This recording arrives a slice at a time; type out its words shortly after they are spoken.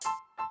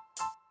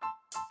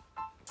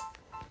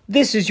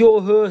This is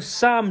your host,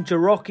 Sam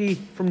Jarocki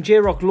from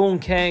J-Rock Lawn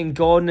Care and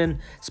Gardening,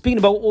 speaking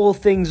about all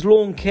things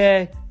lawn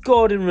care,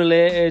 garden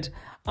related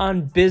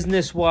and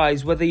business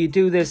wise, whether you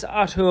do this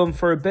at home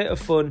for a bit of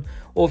fun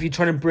or if you're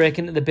trying to break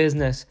into the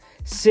business.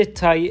 Sit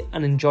tight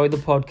and enjoy the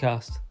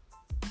podcast.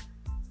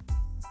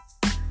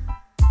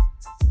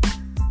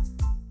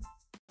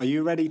 Are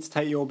you ready to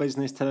take your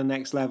business to the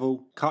next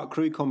level? Cut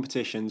Crew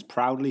Competitions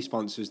proudly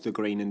sponsors the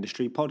Green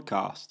Industry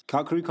Podcast.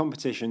 Cut Crew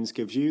Competitions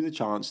gives you the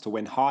chance to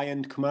win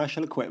high-end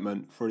commercial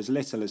equipment for as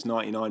little as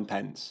 99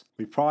 pence.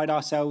 We pride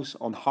ourselves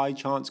on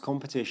high-chance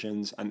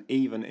competitions and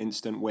even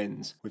instant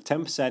wins, with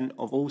 10%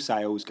 of all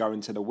sales going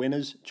to the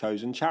winner's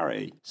chosen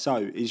charity.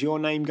 So, is your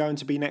name going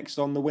to be next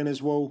on the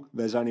winner's wall?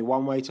 There's only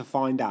one way to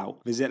find out.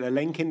 Visit the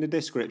link in the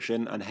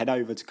description and head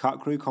over to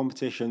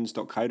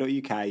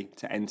cutcrewcompetitions.co.uk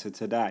to enter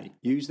today.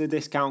 Use the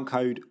discount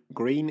code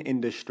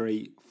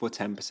GREENINDUSTRY for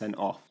 10%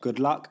 off. Good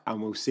luck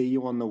and we'll see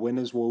you on the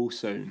winner's wall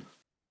soon.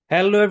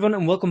 Hello everyone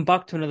and welcome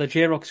back to another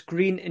J-Rock's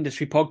Green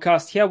Industry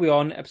Podcast. Here we are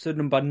on episode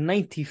number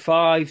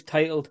 95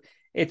 titled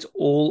It's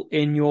All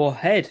in Your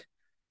Head.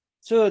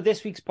 So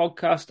this week's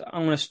podcast,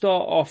 I'm going to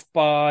start off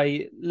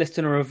by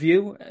listing a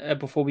review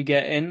before we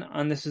get in,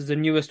 and this is the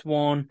newest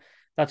one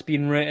that's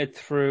been rated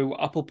through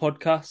Apple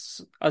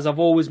Podcasts. As I've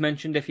always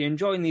mentioned, if you're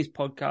enjoying these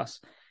podcasts,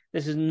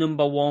 this is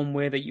number one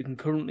way that you can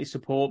currently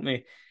support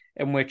me,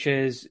 in which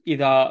is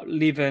either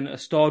leaving a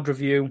starred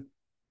review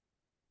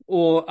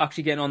or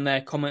actually getting on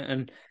there,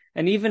 commenting,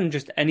 and even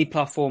just any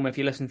platform. If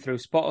you listen through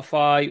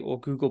Spotify or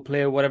Google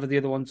Play or whatever the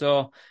other ones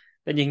are,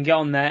 then you can get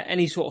on there.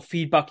 Any sort of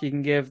feedback you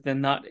can give,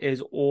 then that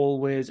is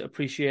always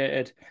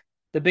appreciated.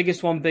 The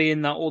biggest one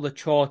being that all the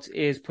charts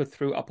is put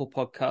through Apple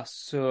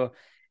Podcasts. So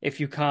if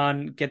you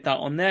can get that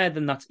on there,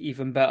 then that's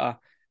even better.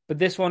 But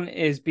this one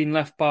is being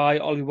left by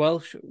Ollie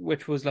Welsh,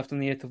 which was left on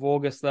the 8th of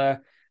August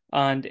there.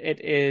 And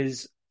it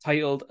is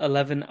titled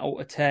 11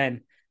 out of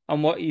 10.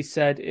 And what he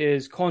said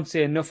is, can't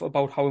say enough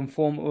about how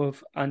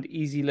informative and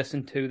easy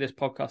listen to this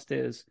podcast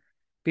is.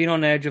 Been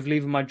on edge of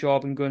leaving my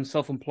job and going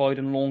self-employed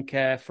in lawn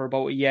care for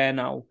about a year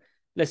now.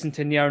 Listened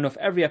to near enough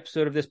every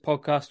episode of this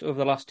podcast over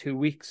the last 2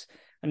 weeks,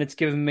 and it's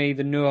given me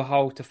the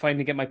know-how to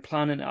finally get my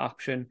plan into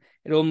action.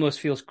 It almost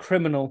feels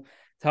criminal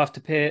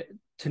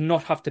to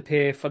not have to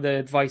pay for the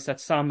advice that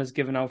Sam has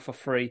given out for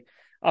free.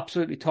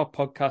 Absolutely top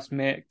podcast,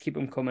 mate. Keep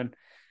them coming.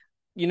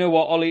 You know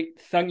what, Ollie?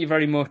 Thank you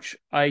very much.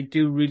 I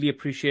do really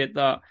appreciate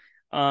that.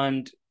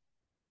 And,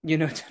 you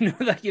know, to know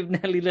that you've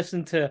nearly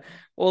listened to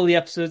all the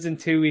episodes in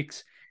 2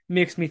 weeks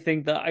makes me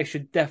think that I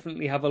should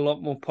definitely have a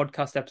lot more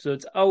podcast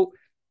episodes out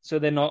so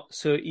they're not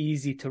so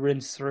easy to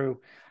rinse through.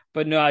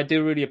 But no, I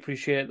do really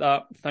appreciate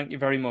that. Thank you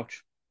very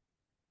much.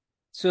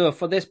 So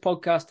for this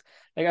podcast,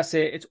 like I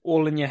say, it's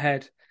all in your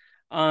head.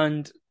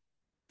 And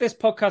this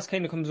podcast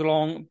kind of comes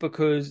along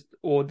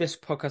this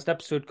podcast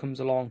episode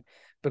comes along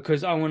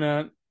because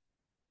I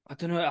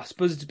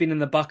suppose it's been in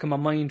the back of my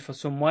mind for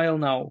some while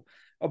now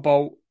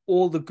about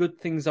all the good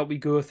things that we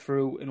go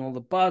through and all the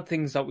bad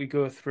things that we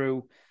go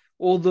through.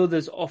 Although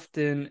there's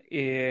often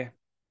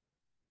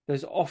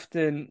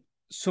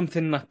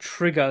something that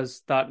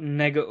triggers that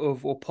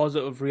negative or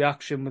positive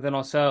reaction within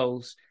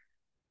ourselves,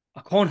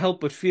 I can't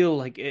help but feel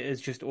like it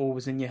is just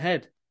always in your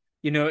head.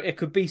 You know, it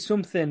could be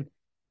something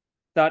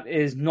that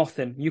is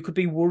nothing. You could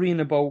be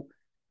worrying about,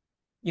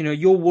 you know,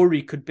 your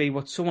worry could be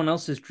what someone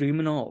else is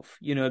dreaming of.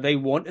 You know, they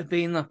want to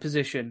be in that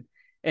position.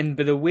 And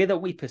by the way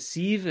that we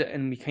perceive it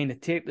and we kind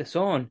of take this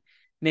on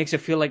makes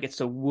it feel like it's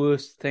the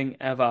worst thing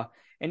ever.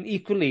 And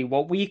equally,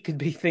 what we could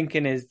be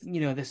thinking is,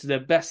 you know, this is the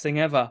best thing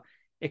ever.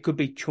 It could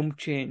be chump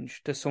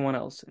change to someone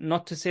else.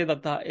 Not to say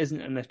that that isn't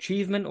an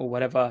achievement or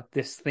whatever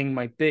this thing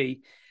might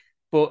be,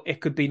 but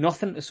it could be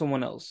nothing to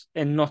someone else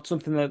and not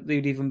something that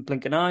they'd even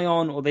blink an eye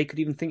on, or they could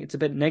even think it's a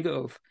bit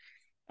negative.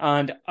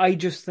 And I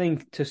just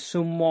think to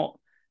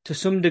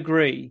some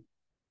degree,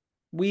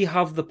 we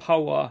have the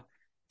power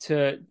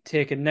to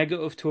take a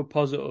negative to a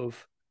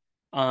positive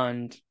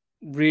and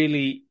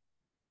really,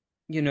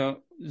 you know,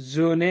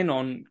 zone in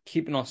on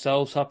keeping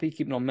ourselves happy,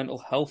 keeping our mental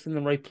health in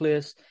the right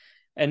place,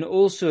 and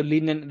also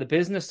leading into the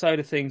business side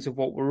of things of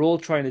what we're all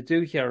trying to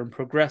do here and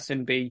progress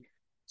and be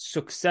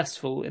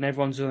successful in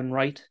everyone's own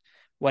right,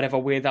 whatever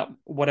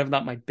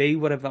that might be,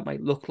 whatever that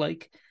might look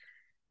like.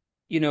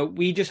 You know,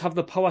 we just have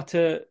the power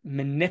to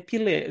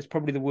manipulate, is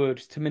probably the word,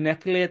 to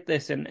manipulate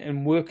this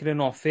and work it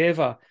in our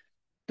favor.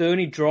 The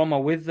only drama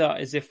with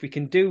that is if we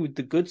can do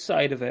the good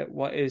side of it,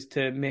 what is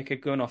to make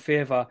it go in our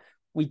favor,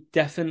 we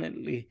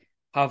definitely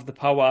have the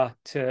power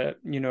to,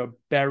 you know,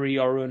 bury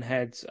our own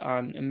heads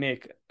and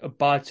make a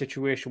bad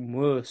situation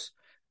worse,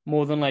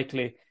 more than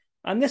likely.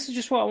 And this is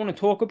just what I want to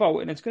talk about,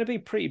 and it's going to be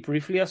pretty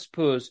briefly, I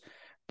suppose,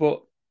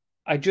 but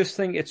I just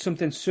think it's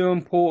something so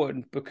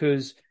important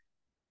because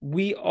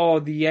we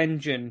are the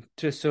engine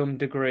to some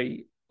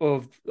degree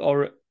of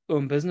our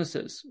own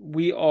businesses.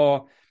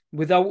 Without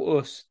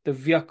us, the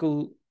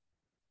vehicle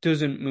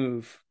doesn't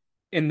move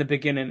in the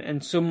beginning,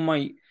 and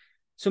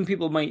some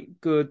people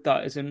might go,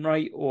 that isn't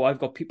right, or I've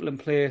got people in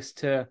place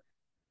that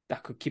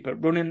could keep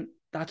it running.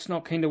 That's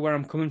not kind of where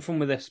I'm coming from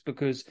with this,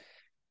 because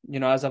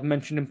As I've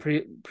mentioned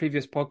in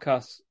previous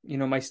podcasts,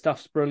 my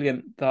staff's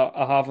brilliant that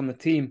I have on the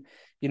team.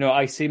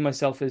 I see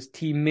myself as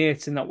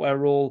teammates in that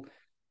we're all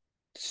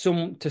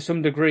to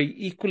some degree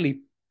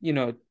equally,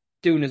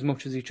 doing as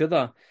much as each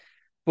other.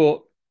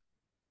 But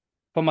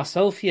for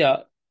myself here,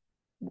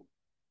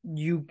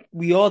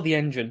 we are the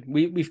engine.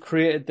 We've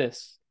created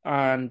this,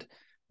 and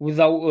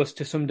without us,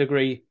 to some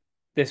degree,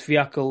 this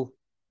vehicle,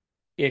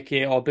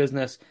 aka our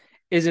business,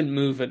 isn't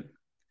moving.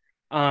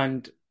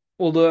 And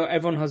although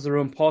everyone has their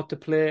own part to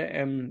play,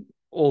 and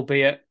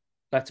albeit,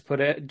 let's put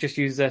it, just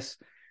use this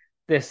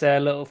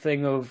little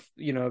thing of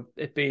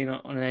it being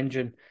on an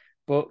engine,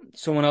 but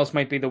someone else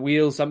might be the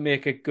wheels that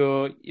make it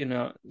go.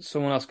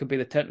 Someone else could be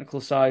the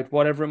technical side,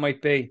 whatever it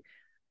might be.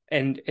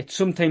 And it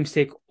sometimes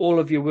take all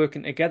of you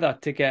working together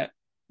to get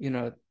you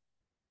know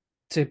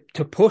to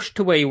push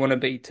to where you want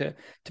to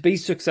be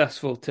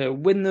successful, to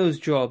win those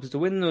jobs, to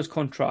win those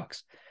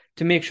contracts,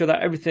 to make sure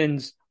that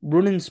everything's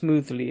running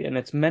smoothly and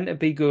it's meant to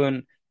be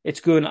going,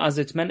 it's going as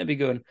it's meant to be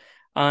going.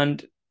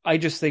 And I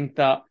just think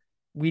that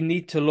we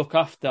need to look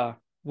after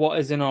what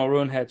is in our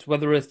own heads,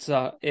 whether it's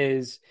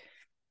is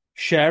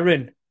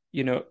sharing,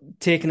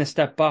 taking a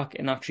step back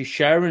and actually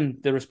sharing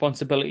the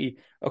responsibility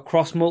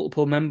across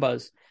multiple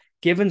members,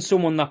 giving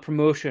someone that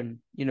promotion.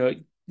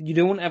 You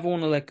don't ever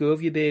want to let go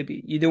of your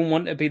baby. You don't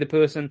want to be the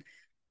person,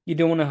 you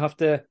don't want to have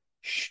to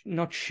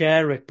not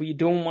share it, but you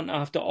don't want to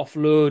have to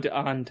offload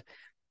and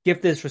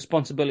give this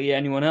responsibility to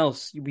anyone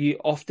else. We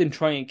often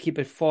try and keep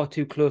it far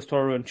too close to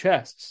our own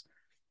chests,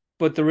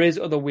 but there is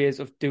other ways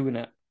of doing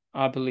it,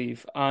 I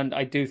believe. And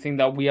I do think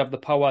that we have the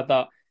power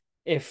that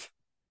if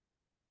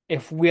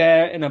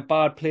we're in a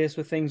bad place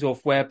with things, or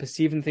if we're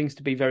perceiving things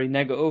to be very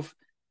negative,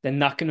 then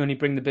that can only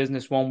bring the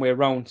business one way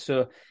around.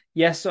 So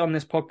yes, on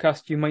this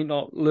podcast, you might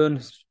not learn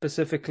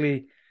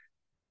specifically,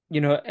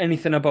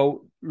 anything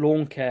about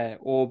lawn care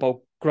or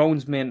about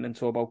grounds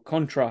maintenance or about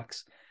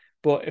contracts.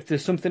 But if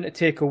there's something to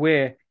take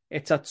away,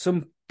 it's at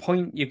some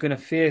point you're going to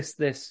face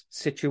this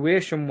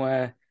situation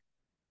where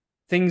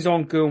things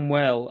aren't going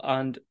well,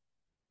 and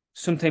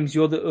sometimes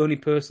you're the only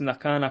person that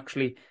can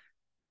actually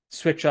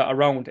switch that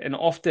around. And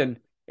often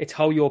it's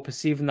how you're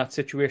perceiving that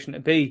situation to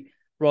be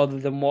rather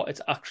than what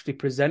it's actually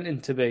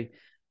presenting to be.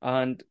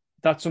 And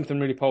that's something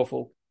really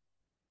powerful.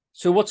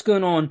 So what's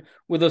going on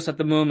with us at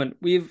the moment?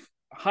 We've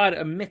had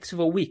a mix of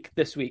a week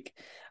this week,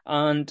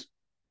 and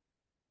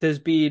there's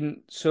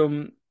been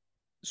some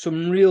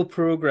real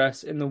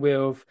progress in the way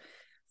of,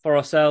 for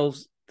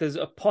ourselves, there's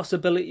a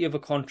possibility of a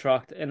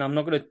contract, and I'm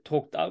not going to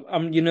talk.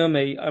 You know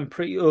me, I'm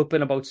pretty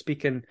open about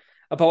speaking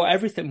about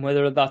everything,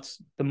 whether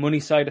that's the money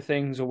side of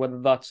things or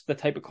whether that's the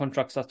type of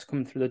contracts that's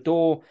coming through the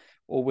door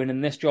or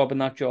winning this job and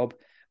that job.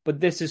 But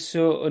this is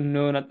so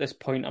unknown at this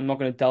point. I'm not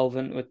going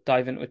to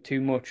dive into it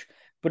too much.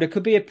 But it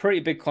could be a pretty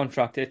big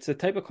contract. It's the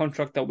type of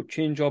contract that would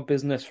change our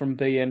business from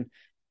being,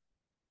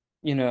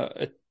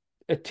 a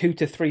 2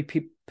 to 3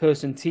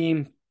 person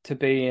team to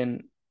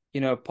being,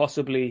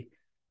 possibly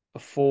a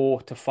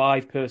 4 to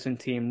 5 person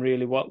team.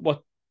 Really,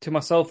 what to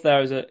myself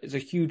there is a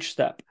huge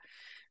step,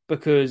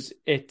 because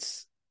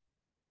it's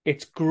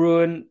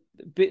growing,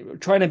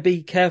 trying to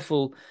be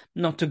careful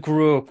not to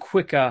grow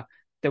quicker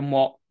than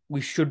what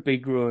we should be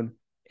growing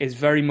is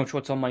very much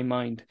what's on my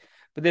mind.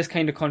 But this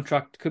kind of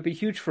contract could be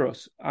huge for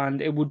us,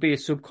 and it would be a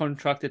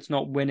subcontract. It's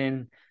not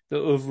winning the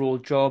overall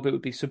job, it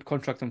would be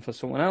subcontracting for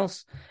someone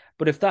else.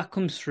 But if that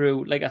comes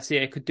through, like I say,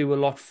 it could do a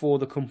lot for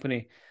the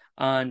company.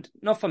 And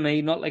not for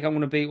me, not like I'm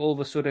going to be all of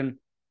a sudden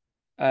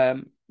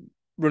um,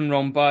 running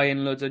around buying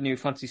loads of new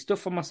fancy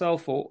stuff for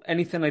myself or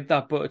anything like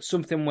that, but it's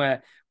something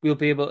where we'll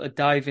be able to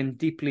dive in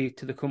deeply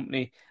to the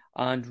company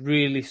and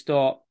really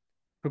start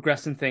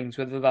progressing things,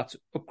 whether that's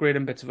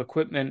upgrading bits of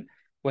equipment,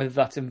 whether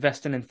that's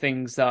investing in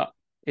things that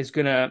is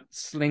going to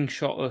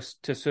slingshot us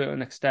to a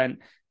certain extent.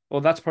 Well,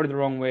 that's probably the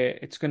wrong way.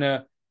 It's going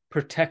to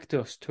protect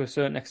us to a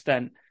certain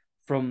extent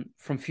from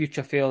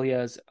future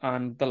failures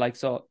and the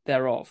likes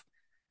thereof.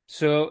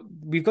 So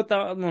we've got that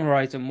on the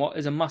horizon, what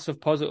is a massive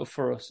positive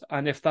for us.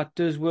 And if that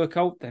does work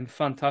out, then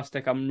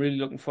fantastic. I'm really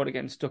looking forward to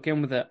getting stuck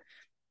in with it.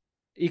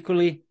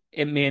 Equally,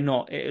 it may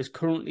not. It is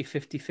currently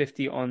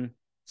 50-50 on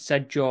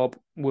said job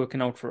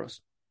working out for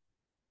us.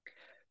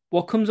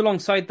 What comes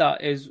alongside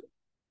that is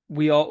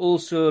we are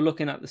also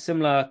looking at the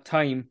similar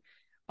time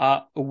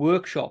at a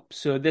workshop.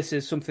 So this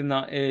is something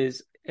that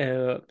is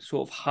a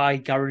sort of high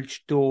garage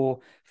door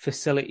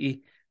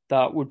facility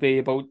that would be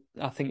about,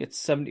 I think it's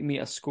 70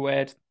 meters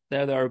squared,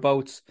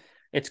 thereabouts.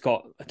 It's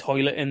got a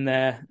toilet in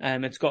there,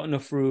 it's got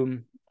enough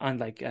room and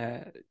like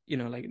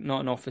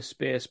not an office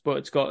space, but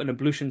it's got an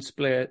ablution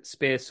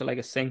space, so like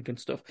a sink and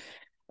stuff.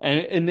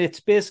 And it's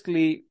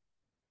basically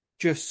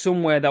just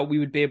somewhere that we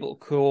would be able to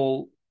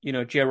call,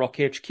 J-Rock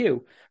HQ,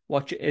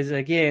 which is,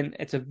 again,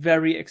 it's a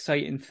very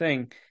exciting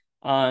thing.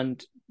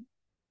 And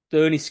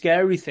the only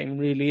scary thing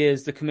really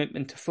is the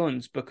commitment to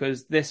funds,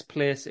 because this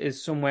place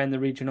is somewhere in the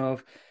region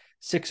of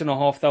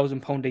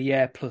 £6,500 a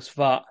year plus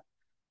VAT.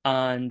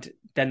 And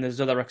then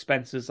there's other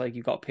expenses, like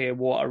you've got to pay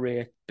water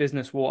rate,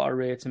 business water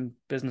rates and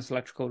business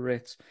electrical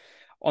rates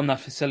on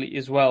that facility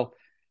as well.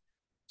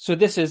 So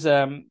this is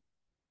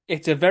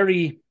it's a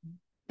very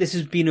this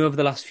has been over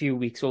the last few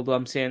weeks, although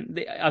I'm saying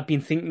I've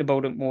been thinking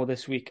about it more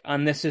this week,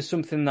 and this is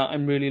something that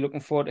I'm really looking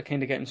forward to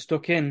kind of getting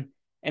stuck in.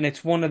 And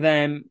it's one of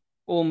them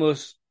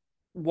almost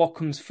what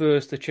comes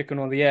first, the chicken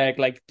or the egg?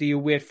 Like, do you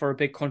wait for a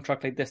big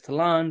contract like this to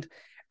land,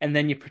 and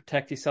then you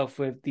protect yourself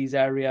with these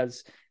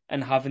areas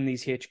and having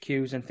these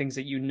HQs and things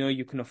that you know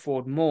you can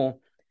afford more,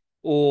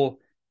 or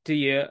do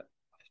you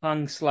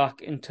hang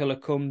slack until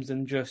it comes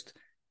and just,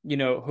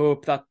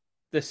 hope that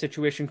the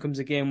situation comes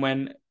again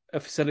when a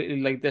facility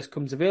like this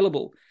comes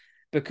available?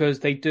 Because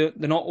they're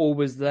not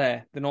always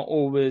there. They're not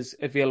always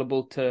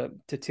available to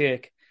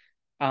take.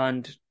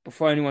 And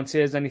before anyone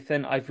says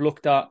anything, I've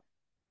looked at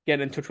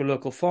getting in touch with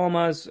local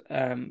farmers.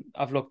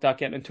 I've looked at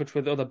getting in touch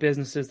with other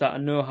businesses that I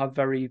know have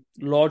very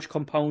large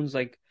compounds,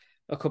 like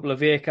a couple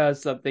of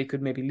acres that they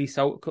could maybe lease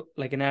out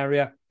like an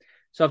area.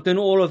 So I've done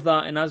all of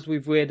that, and as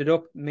we've weighed it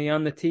up, me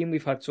and the team,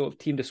 we've had sort of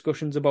team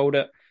discussions about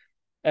it,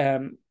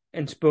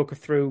 and spoke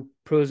through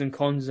pros and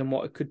cons and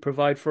what it could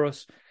provide for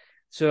us.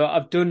 So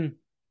I've done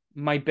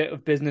my bit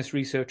of business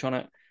research on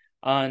it,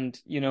 and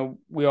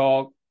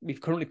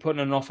we've currently put in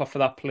an offer for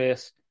that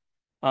place,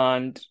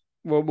 and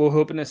we're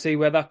hoping to see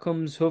where that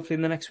comes, hopefully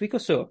in the next week or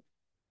so.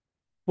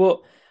 But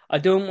I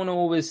don't want to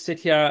always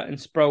sit here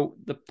and sprout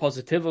the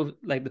positive,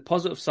 like the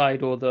positive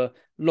side, or the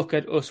look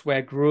at us,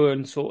 we're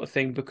growing sort of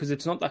thing, because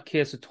it's not that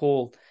case at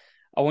all.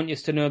 I want you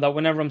to know that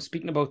whenever I'm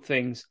speaking about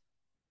things,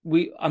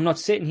 I'm not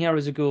sitting here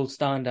as a gold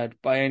standard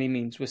by any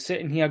means. We're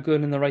sitting here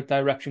going in the right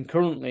direction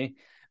currently,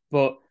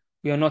 but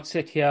we are not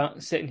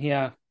sitting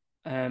here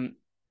in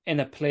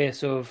a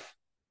place of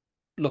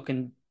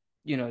looking,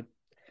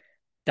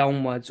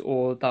 downwards,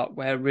 or that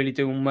we're really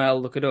doing well.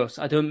 Look at us.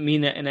 I don't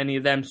mean it in any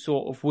of them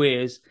sort of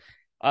ways.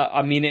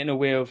 I mean it in a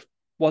way of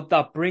what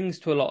that brings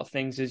to a lot of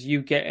things is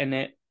you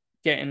getting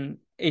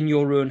in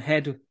your own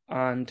head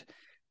and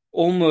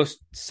almost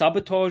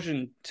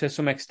sabotaging to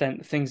some extent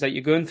the things that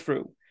you're going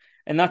through.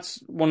 And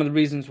that's one of the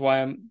reasons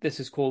why this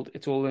is called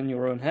It's All in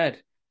Your Own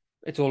Head.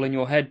 It's all in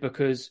your head,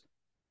 because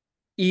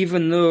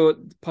even though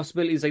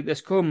possibilities like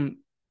this come,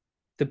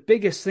 the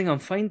biggest thing I'm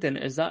finding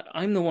is that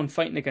I'm the one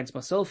fighting against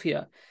myself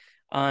here.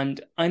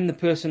 And I'm the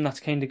person that's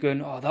kind of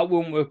going, oh, that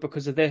won't work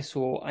because of this,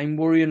 or I'm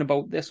worrying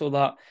about this or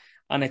that.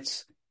 And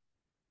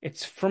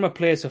it's from a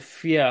place of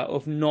fear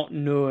of not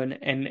knowing.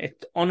 And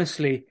it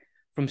honestly,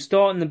 from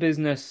starting the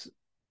business,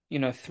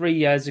 3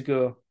 years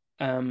ago,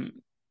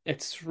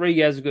 it's 3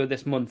 years ago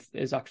this month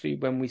is actually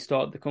when we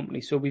started the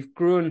company. So we've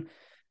grown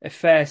a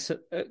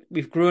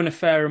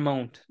fair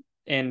amount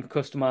in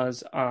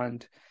customers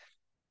and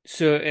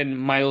certain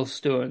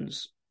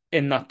milestones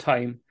in that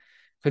time,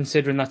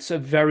 considering that's a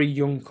very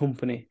young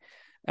company,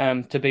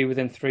 to be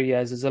within 3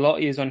 years. There's a lot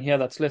of years on here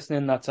that's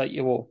listening that's at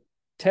your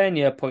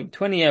 10-year point,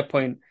 20-year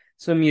point.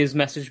 Some years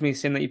messaged me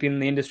saying that you've been in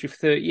the industry for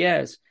 30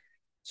 years.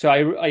 So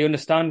I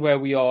understand where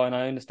we are and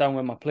I understand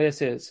where my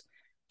place is.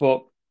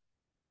 But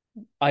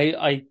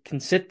I can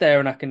sit there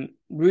and I can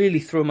really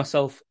throw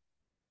myself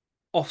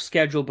off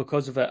schedule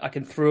because of it. I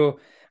can throw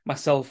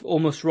myself,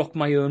 almost rock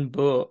my own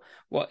boat,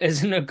 what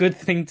isn't a good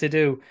thing to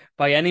do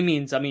by any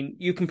means. I mean,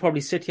 you can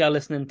probably sit here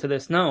listening to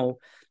this now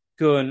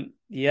going,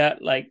 yeah,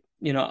 like,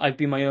 I've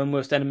been my own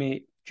worst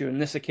enemy during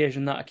this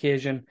occasion, that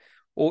occasion.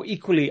 Or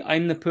equally,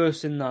 I'm the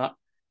person that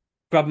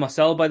grabbed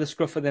myself by the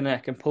scruff of the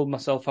neck and pulled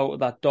myself out of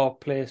that dark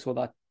place, or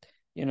that,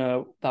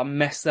 that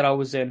mess that I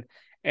was in.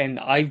 And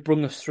I've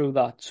brung us through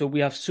that. So we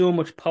have so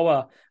much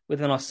power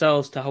within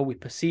ourselves to how we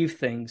perceive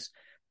things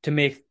to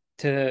make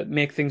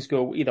things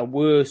go either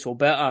worse or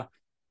better.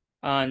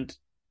 And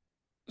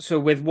so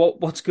with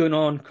what's going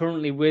on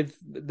currently with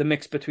the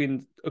mix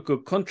between a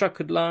good contract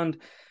could land,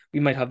 we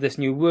might have this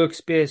new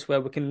workspace where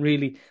we can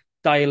really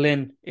dial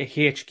in a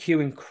HQ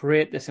and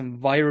create this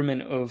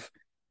environment of,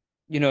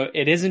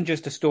 it isn't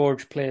just a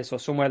storage place or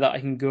somewhere that I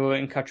can go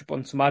and catch up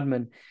on some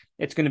admin.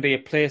 It's going to be a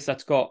place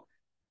that's got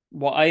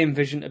what I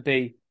envision to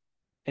be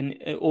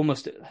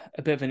almost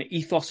a bit of an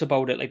ethos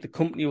about it. Like the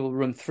company will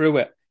run through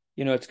it.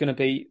 It's going to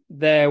be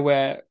there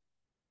where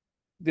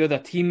the other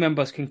team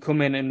members can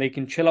come in and they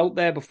can chill out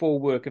there before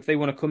work. If they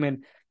want to come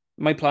in,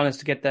 my plan is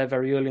to get there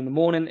very early in the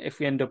morning if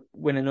we end up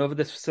winning over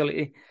this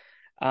facility.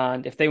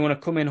 And if they want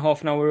to come in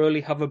half an hour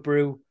early, have a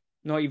brew,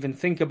 not even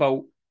think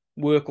about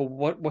work or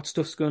what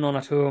stuff's going on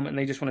at home, and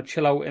they just want to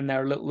chill out in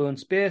their little own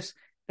space,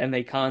 then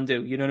they can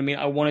do. You know what I mean?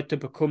 I want it to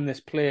become this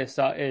place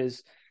that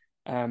is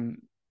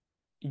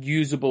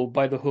usable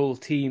by the whole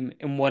team,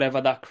 and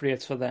whatever that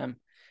creates for them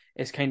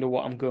is kind of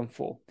what I'm going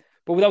for.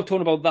 But without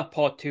talking about that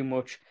part too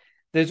much,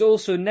 there's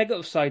also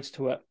negative sides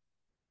to it.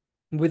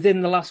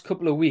 Within the last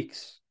couple of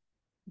weeks,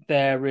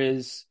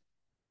 there's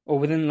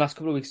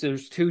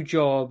 2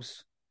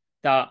 jobs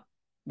that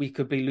we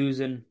could be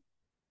losing,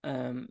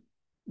 that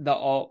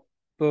are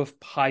both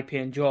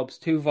high-paying jobs.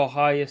 Two of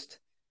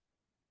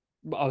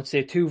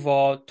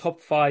our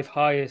top 5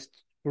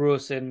 highest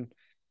grossing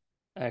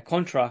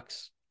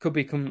contracts could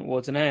be coming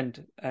towards an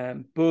end,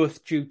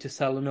 both due to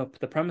selling up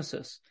the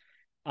premises.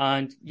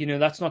 And,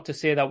 that's not to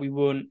say that we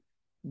won't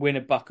win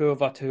it back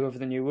over to whoever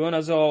the new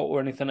owners are or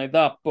anything like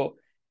that, but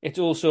it's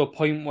also a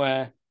point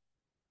where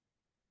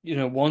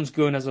one's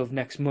going as of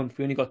next month.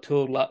 We only got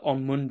told that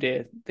on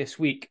Monday this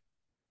week.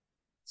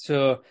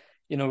 So,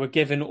 we're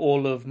given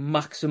all of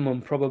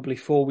maximum probably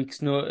 4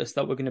 weeks notice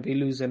that we're going to be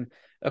losing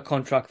a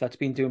contract that's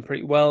been doing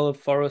pretty well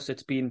for us.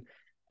 It's been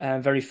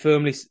very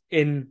firmly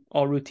in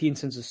our routine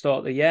since the start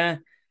of the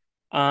year.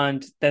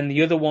 And then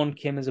the other one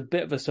came as a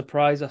bit of a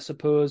surprise, I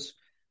suppose.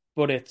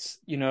 But it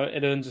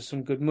earns us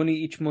some good money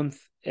each month.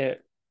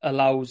 It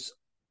allows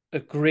a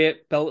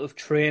great belt of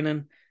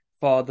training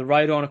for the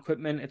ride-on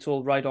equipment. It's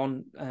all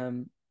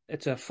ride-on.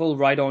 It's a full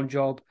ride-on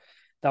job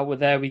that we're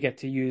there. We get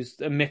to use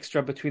a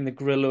mixture between the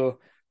Grillo,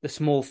 the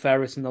small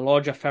Ferris, and the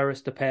larger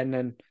Ferris,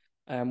 depending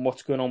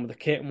what's going on with the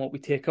kit and what we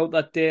take out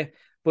that day.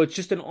 But it's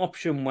just an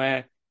option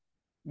where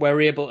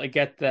we're able to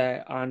get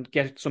there and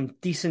get some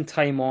decent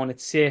time on.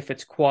 It's safe,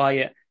 it's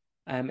quiet,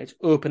 it's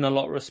open in a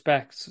lot of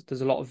respects.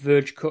 There's a lot of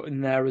verge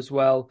cutting there as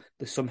well.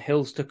 There's some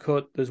hills to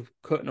cut. There's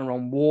cutting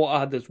around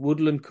water. There's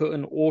woodland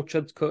cutting,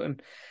 orchards cutting,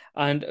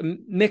 and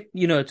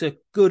it's a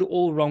good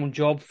all-round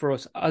job for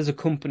us as a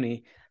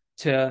company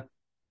to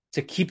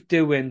keep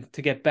doing,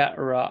 to get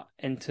better at,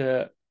 and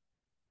to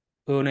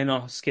hone in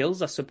our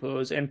skills, I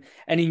suppose. And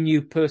any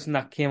new person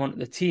that came onto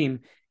the team,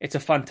 it's a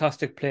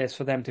fantastic place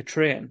for them to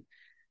train.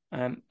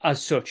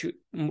 As such,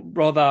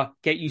 rather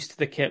get used to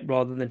the kit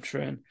rather than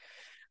train.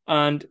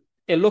 And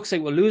it looks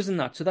like we're losing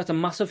that. So that's a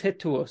massive hit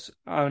to us.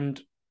 And,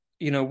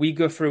 we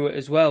go through it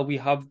as well. We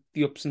have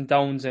the ups and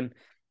downs. And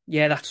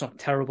yeah, that's not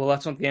terrible.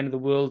 That's not the end of the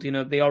world.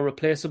 They are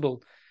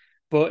replaceable.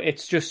 But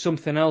it's just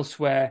something else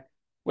where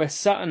we're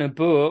sat in a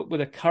boat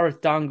with a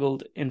carrot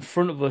dangled in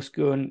front of us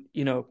going,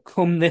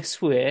 come this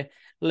way.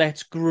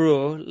 Let's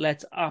grow.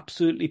 Let's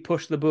absolutely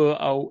push the boat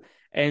out.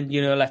 And,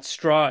 let's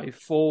strive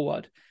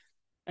forward.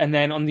 And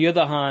then on the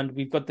other hand,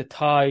 we've got the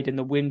tide and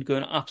the wind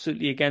going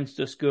absolutely against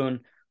us,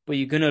 going, but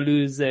you're going to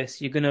lose this,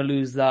 you're going to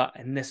lose that,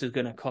 and this is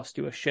going to cost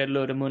you a shed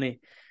load of money.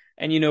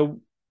 And,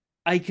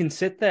 I can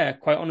sit there,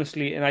 quite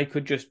honestly, and I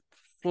could just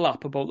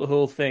flap about the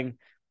whole thing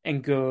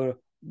and go,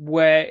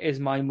 where is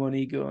my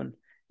money going?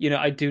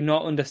 I do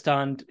not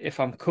understand if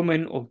I'm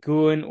coming or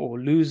going or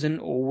losing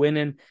or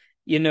winning,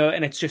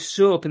 and it's just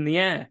so up in the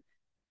air.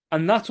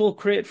 And that's all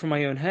created from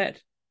my own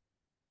head.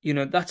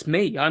 That's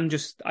me. I'm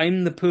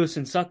the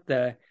person sat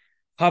there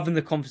having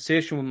the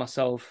conversation with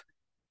myself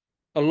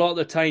a lot of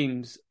the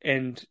times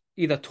and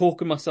either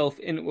talking myself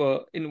into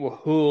a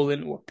hole,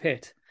 into a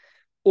pit,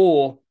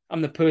 or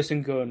I'm the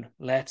person going,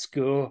 let's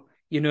go.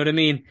 You know what I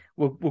mean?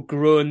 We're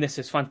growing. This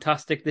is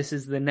fantastic. This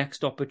is the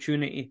next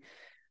opportunity.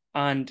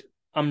 And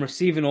I'm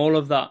receiving all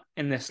of that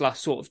in this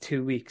last sort of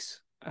 2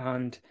 weeks.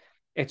 And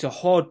it's a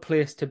hard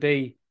place to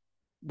be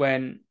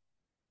when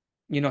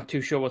you're not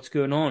too sure what's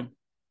going on.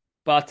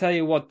 But I tell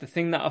you what, the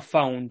thing that I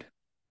found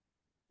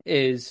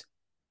is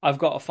I've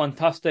got a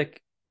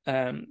fantastic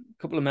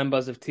couple of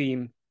members of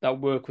team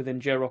that work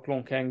within J-Rock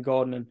Lawn Care and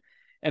Gardening,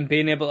 and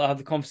being able to have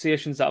the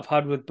conversations that I've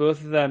had with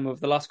both of them over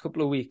the last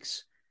couple of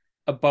weeks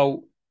about,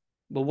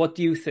 well, what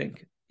do you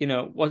think?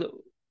 What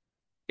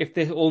if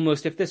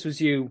this was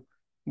you,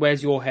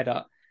 where's your head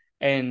at?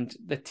 And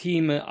the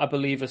team, I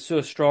believe, is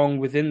so strong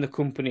within the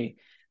company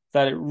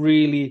that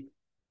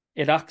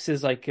it acts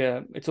as like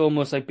it's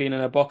almost like being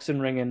in a boxing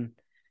ring and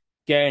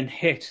getting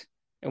hit.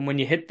 And when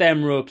you hit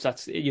them ropes,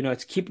 that's,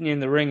 it's keeping you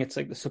in the ring. It's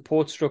like the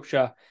support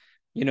structure,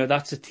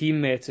 that's the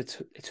teammates.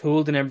 It's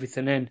holding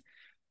everything in.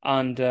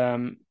 And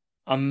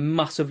I'm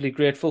massively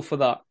grateful for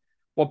that.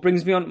 What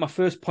brings me on to my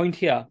first point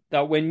here,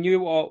 that when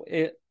you are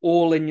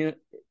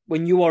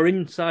when you are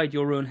inside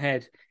your own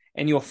head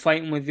and you're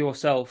fighting with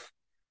yourself,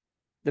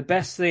 the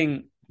best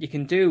thing you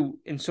can do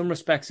in some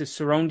respects is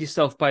surround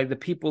yourself by the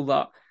people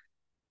that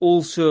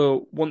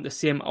also want the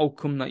same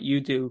outcome that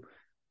you do.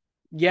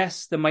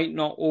 Yes, they might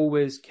not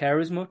always care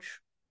as much.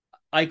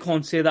 I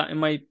can't say that in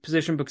my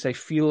position because I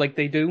feel like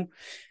they do.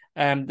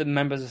 The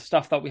members of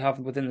staff that we have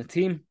within the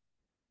team,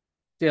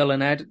 Dale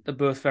and Ed, they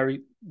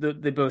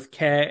both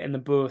care and they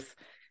both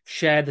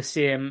share the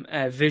same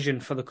vision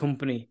for the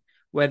company,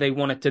 where they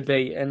want it to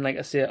be. And like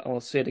I say,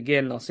 I'll say it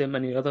again, I'll say it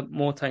many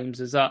more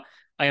times, is that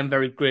I am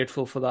very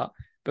grateful for that,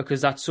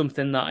 because that's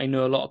something that I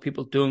know a lot of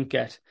people don't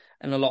get.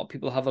 And a lot of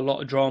people have a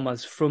lot of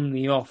dramas from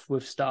the off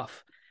with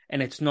staff.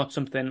 And it's not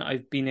something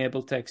I've been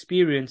able to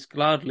experience,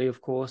 gladly,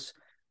 of course,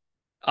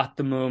 at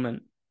the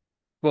moment.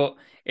 But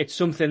it's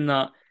something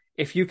that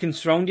if you can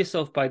surround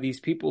yourself by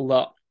these people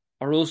that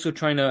are also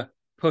trying to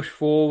push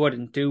forward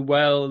and do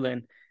well,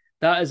 then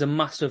that is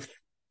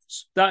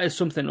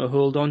something to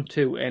hold on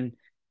to and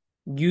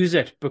use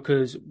it.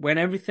 Because when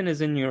everything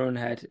is in your own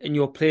head and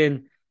you're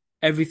playing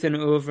everything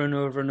over and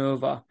over and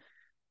over,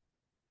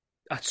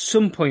 at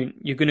some point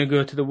you're going to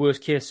go to the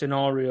worst case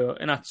scenario.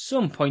 And at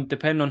some point,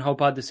 depending on how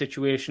bad the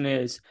situation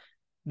is,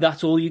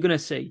 that's all you're going to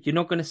see. You're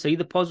not going to see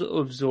the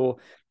positives or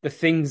the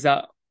things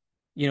that,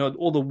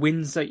 all the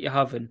wins that you're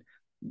having.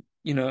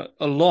 A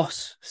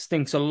loss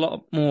stinks a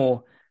lot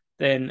more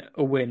than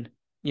a win.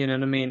 You know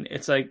what I mean?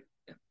 It's like,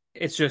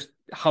 it's just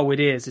how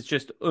it is. It's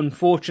just,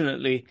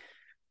 unfortunately,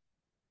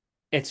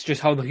 it's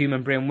just how the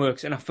human brain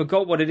works. And I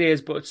forgot what it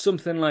is, but it's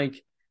something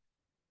like,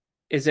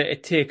 is that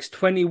it takes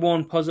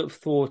 21 positive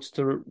thoughts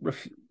to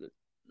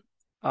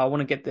I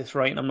want to get this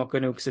right, and I'm not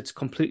going to because it's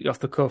completely off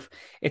the cuff.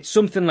 It's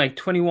something like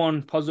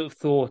 21 positive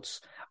thoughts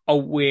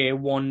outweigh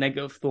one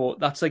negative thought.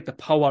 That's like the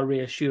power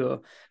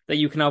ratio that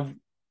you can have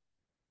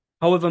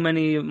however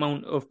many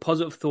amount of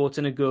positive thoughts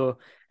in a go,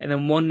 and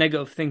then one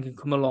negative thing can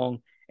come along,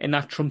 and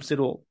that trumps it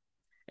all.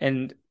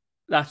 And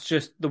that's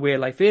just the way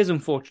life is,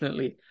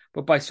 unfortunately.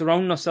 But by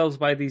surrounding ourselves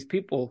by these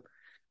people,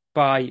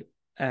 by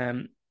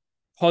um,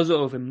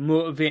 positive and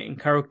motivating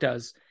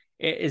characters,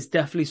 it is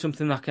definitely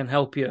something that can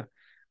help you.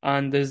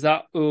 And there's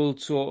that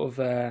old sort of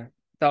that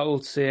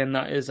old saying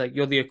that is like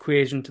you're the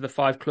equation to the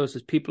five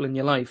closest people in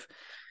your life.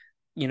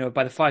 You know,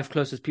 by the five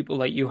closest people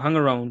that you hang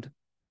around,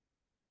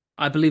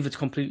 I believe it's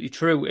completely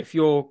true. If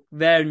you're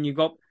there and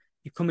you're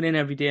coming in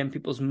every day and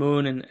people's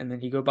moaning, and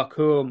then you go back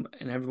home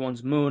and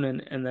everyone's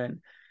moaning, and then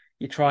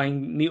you try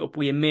and meet up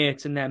with your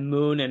mates and they're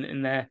moaning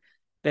and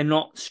they're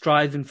not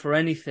striving for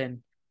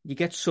anything, you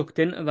get sucked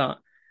into that.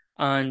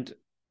 And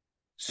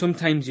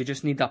sometimes you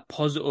just need that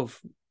positive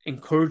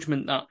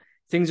encouragement that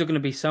things are going to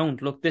be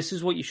sound. Look, this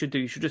is what you should do.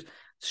 You should just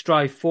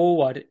strive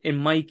forward. In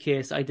my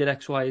case, I did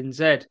X, Y, and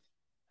Z,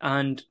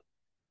 and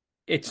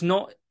it's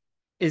not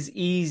as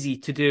easy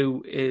to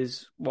do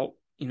as what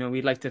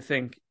we'd like to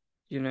think.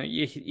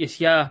 You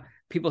hear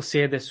people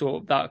say this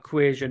sort of that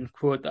equation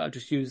quote that I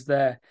just used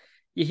there.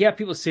 You hear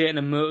people say it in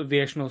a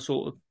motivational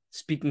sort of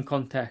speaking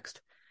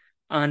context,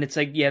 and it's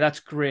like, yeah, that's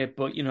great,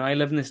 but I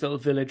live in this little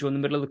village or in the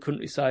middle of the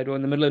countryside or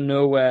in the middle of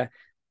nowhere,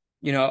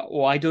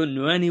 or I don't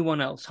know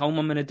anyone else. How am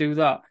I going to do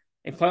that?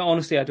 And quite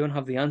honestly, I don't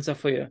have the answer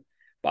for you,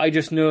 but I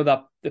just know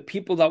that the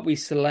people that we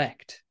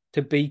select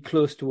to be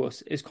close to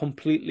us is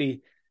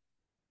completely,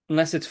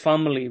 unless it's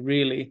family,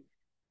 really,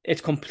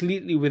 it's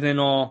completely within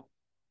our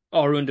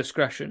own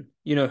discretion.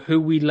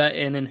 Who we let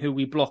in and who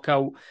we block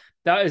out,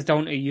 that is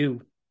down to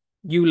you.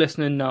 You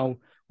listening now,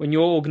 when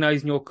you're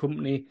organizing your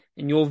company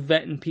and you're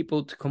vetting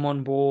people to come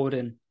on board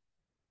and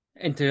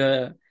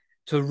to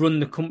run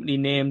the company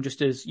name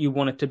just as you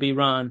want it to be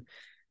ran,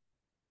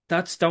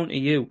 that's down to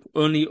you.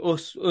 Only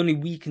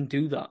we can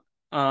do that.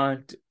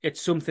 And it's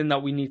something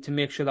that we need to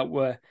make sure that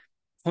we're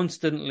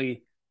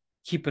constantly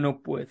keeping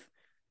up with.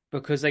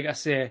 Because like I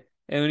say,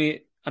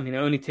 it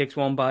only takes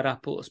one bad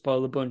apple to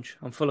spoil the bunch.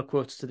 I'm full of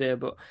quotes today,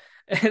 but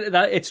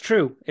it's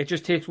true. It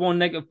just takes one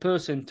negative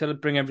person to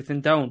bring everything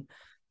down.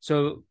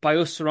 So by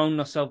us surrounding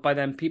ourselves by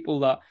them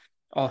people that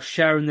are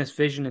sharing this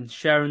vision and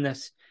sharing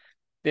this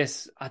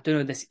I don't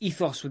know, this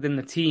ethos within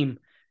the team,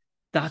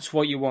 that's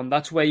what you want.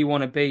 That's where you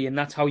want to be, and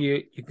that's how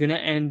you're going to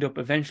end up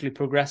eventually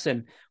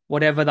progressing,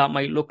 whatever that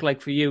might look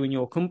like for you and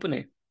your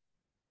company.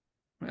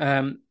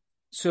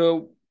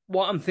 So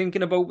what I'm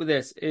thinking about with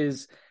this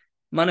is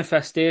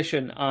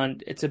manifestation,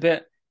 and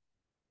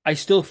I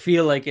still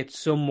feel like it's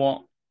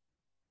somewhat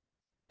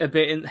a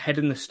bit head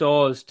in the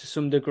stars to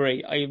some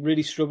degree. I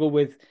really struggle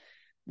with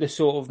the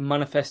sort of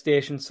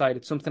manifestation side.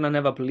 It's something I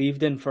never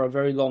believed in for a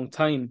very long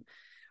time.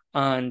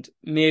 And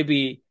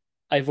maybe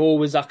I've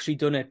always actually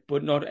done it,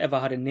 but not ever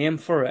had a name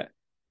for it.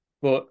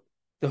 But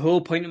the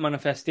whole point of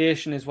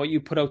manifestation is what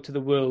you put out to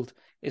the world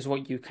is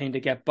what you kind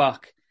of get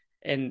back.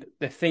 And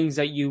the things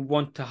that you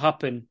want to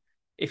happen,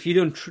 if you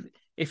don't,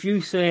 if you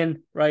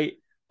saying, right,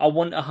 I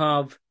want to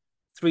have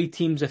 3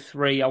 teams of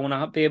 3, I want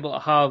to be able to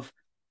have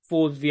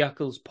 4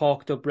 vehicles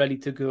parked up ready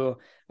to go.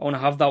 I want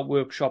to have that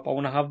workshop. I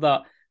want to have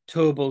that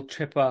turbo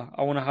chipper.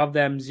 I want to have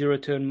them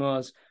 0-turn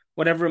mowers,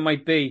 whatever it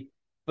might be.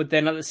 But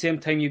then at the same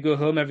time, you go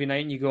home every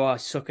night and you go, oh, I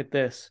suck at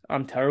this.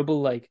 I'm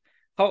terrible. Like,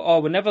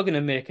 we're never going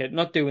to make it,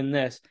 not doing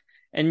this.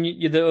 And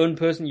you're the own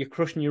person, you're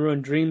crushing your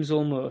own dreams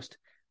almost.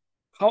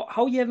 How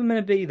are you ever going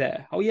to be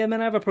there? How are you ever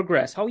going to ever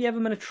progress? How are you ever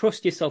going to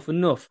trust yourself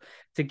enough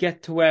to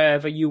get to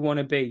wherever you want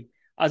to be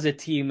as a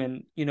team?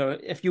 And,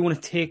 if you want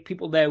to take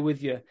people there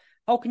with you,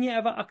 how can you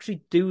ever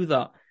actually do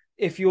that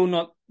if you're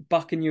not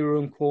back in your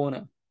own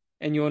corner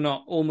and you're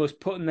not almost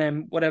putting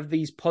them, whatever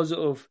these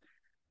positive,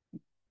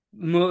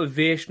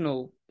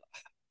 motivational,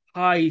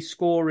 high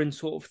scoring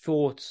sort of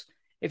thoughts,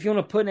 if you're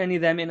not putting any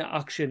of them into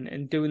action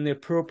and doing the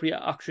appropriate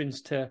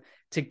actions to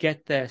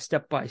get there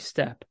step by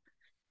step.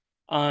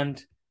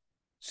 And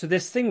so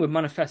this thing with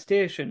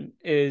manifestation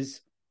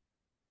is,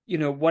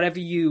 whatever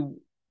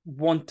you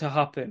want to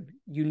happen,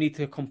 you need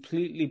to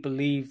completely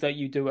believe that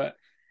you do it.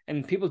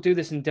 And people do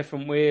this in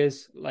different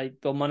ways. Like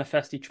they'll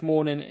manifest each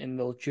morning and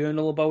they'll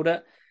journal about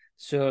it.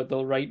 So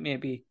they'll write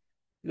maybe,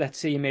 let's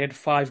say you made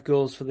 5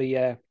 goals for the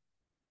year.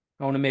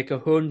 I want to make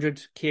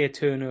 100K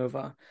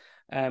turnover.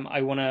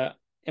 I want to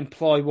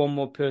employ 1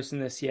 more person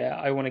this year.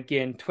 I want to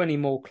gain 20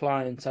 more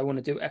clients. I want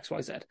to do X,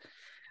 Y, Z.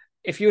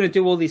 If you want to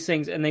do all these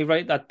things and they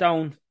write that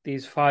down,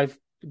 these 5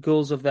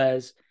 goals of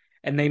theirs,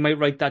 and they might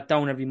write that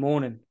down every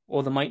morning,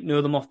 or they might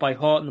know them off by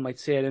heart and they might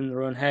say it in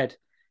their own head.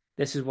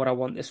 This is what I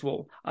want. This is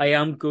what I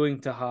am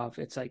going to have.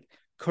 It's like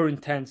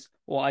current tense,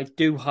 or I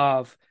do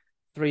have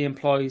 3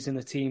 employees in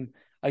the team.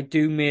 I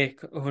do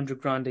make 100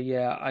 grand a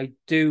year. I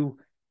do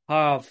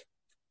have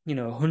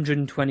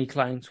 120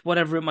 clients,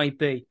 whatever it might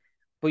be.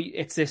 But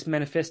it's this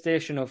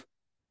manifestation of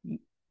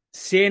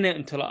saying it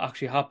until it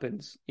actually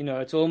happens.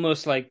 It's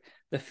almost like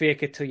the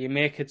fake it till you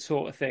make it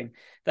sort of thing.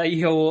 That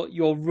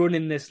you're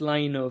running this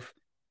line of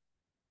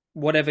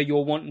whatever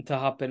you're wanting to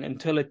happen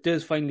until it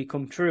does finally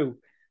come true,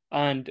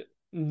 and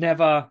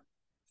never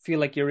feel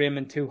like you're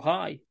aiming too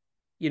high.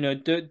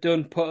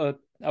 Don't put a.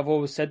 I've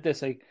always said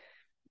this, like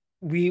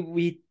we're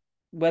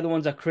the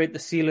ones that create the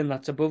ceiling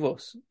that's above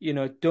us.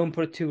 Don't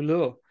put it too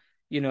low.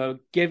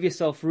 Give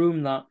yourself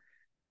room that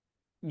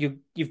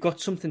you've got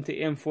something to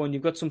aim for and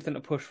you've got something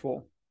to push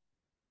for.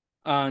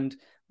 And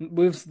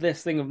with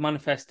this thing of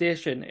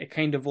manifestation, it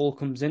kind of all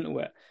comes into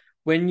it.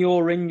 When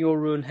you're in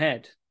your own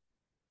head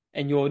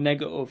and you're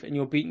negative and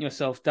you're beating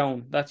yourself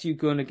down, that's you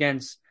going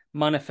against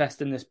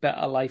manifesting this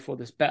better life or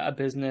this better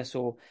business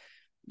or,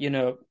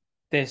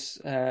 this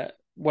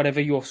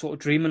whatever you're sort of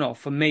dreaming of.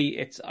 For me,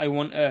 it's I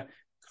want to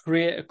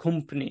create a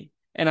company.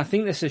 And I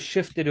think this has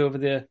shifted over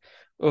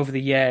the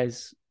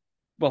years.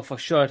 Well, for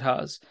sure it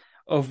has,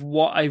 of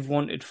what I've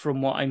wanted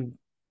from what I'm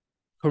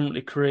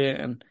currently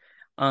creating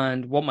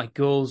and what my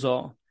goals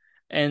are.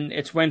 And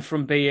it's went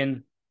from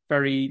being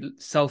very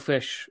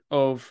selfish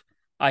of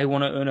I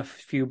want to earn a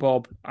few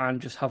bob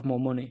and just have more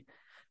money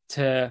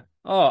to,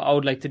 I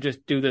would like to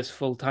just do this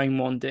full time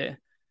one day.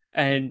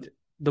 And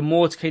the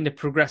more it's kind of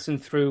progressing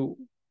through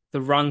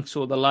the ranks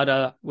or the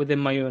ladder within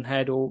my own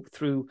head or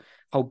through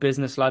how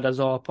business ladders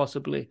are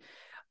possibly,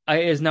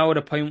 it is now at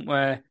a point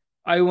where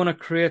I want to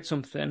create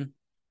something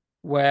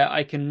where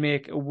I can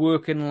make a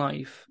working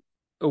life,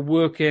 a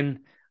working,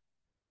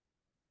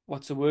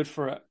 what's the word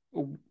for it?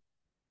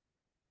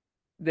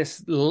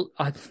 This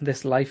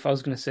life, I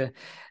was going to say,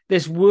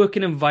 this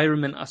working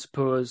environment, I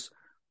suppose,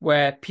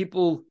 where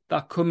people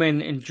that come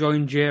in and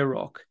join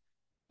J-Rock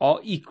are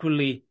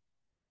equally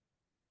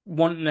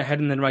wanting to head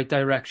in the right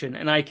direction,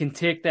 and I can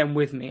take them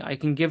with me. I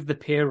can give the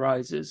pay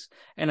rises,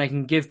 and I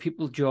can give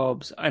people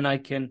jobs, and I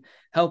can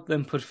help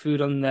them put food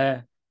on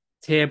their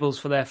tables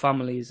for their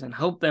families, and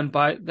help them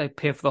they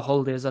pay for the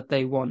holidays that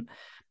they want.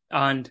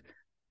 And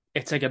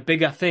it's like a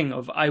bigger thing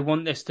of I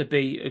want this to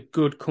be a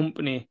good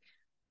company,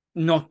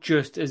 not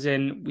just as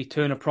in we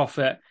turn a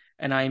profit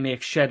and I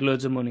make shed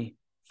loads of money.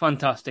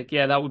 Fantastic.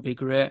 Yeah, that would be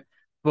great.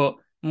 But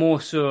more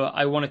so,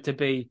 I want it to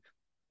be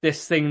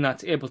this thing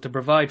that's able to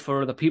provide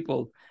for other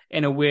people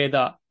in a way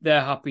that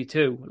they're happy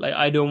too. Like,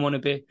 I don't want to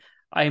be,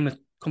 I'm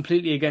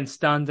completely against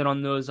standing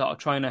on those that are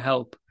trying to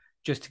help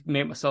just to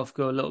make myself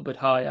go a little bit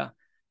higher.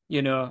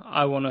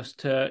 I want us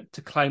to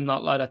climb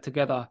that ladder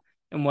together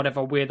in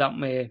whatever way that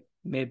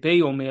may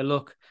be or may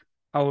look,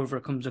 however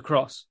it comes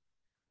across.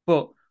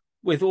 But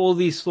with all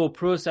these slow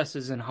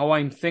processes and how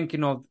I'm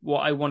thinking of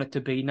what I want it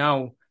to be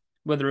now,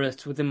 whether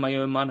it's within my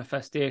own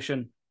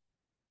manifestation,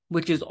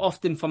 which is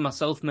often for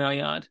myself, may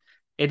I add,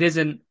 it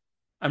isn't,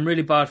 I'm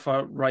really bad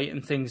for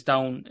writing things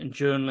down and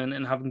journaling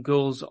and having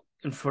goals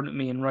in front of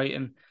me and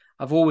writing.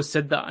 I've always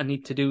said that I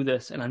need to do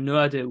this, and I know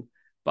I do,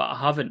 but I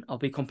haven't. I'll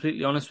be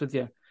completely honest with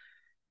you.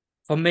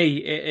 For me,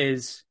 it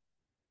is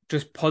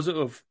just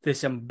positive,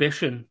 this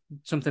ambition,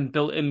 something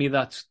built in me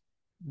that's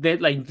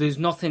like there's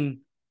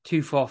nothing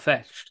too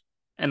far-fetched.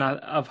 And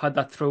I've had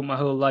that throughout my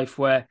whole life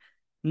where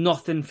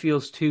nothing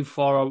feels too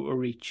far out of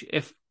reach.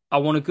 If I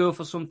want to go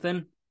for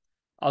something,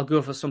 I'll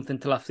go for something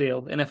till I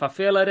fail. And if I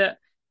fail at it,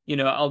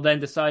 I'll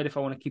then decide if I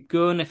want to keep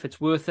going, if it's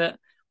worth it,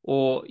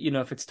 or,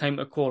 if it's time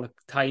to call it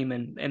time,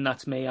 and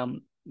that's me.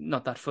 I'm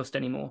not that fussed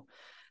anymore.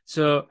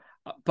 So,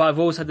 but I've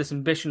always had this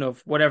ambition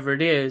of whatever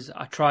it is,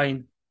 I try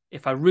and,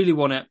 if I really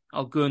want it,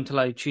 I'll go until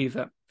I achieve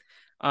it.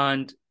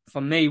 And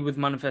for me, with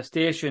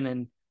manifestation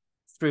and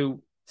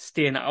through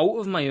staying out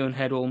of my own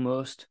head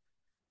almost,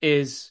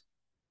 is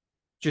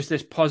just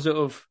this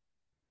positive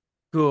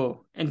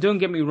go. And don't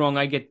get me wrong,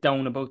 I get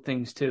down about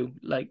things too.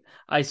 Like,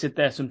 I sit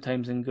there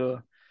sometimes and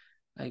go,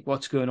 like,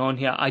 what's going on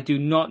here? I do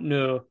not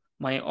know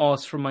my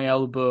arse from my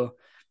elbow.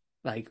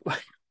 Like,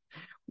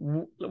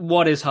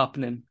 what is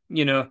happening?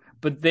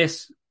 But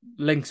this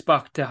links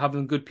back to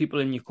having good people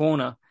in your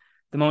corner.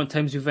 The amount of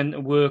times you've been to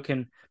work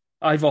and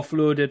I've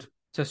offloaded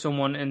to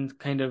someone and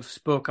kind of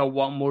spoke out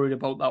what I'm worried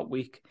about that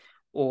week,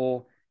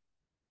 or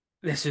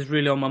this is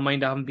really on my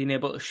mind, I haven't been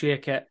able to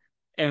shake it.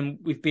 And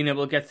we've been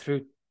able to get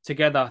through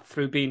together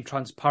through being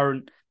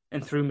transparent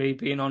and through me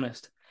being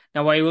honest.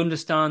 Now, I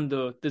understand,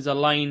 though, there's a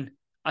line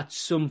at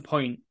some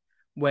point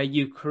where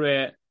you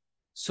create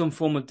some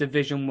form of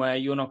division where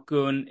you're not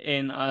going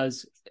in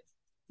as,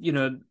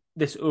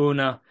 this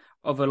owner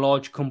of a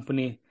large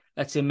company,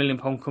 let's say £1 million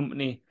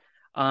company,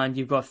 and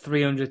you've got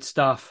 300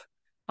 staff,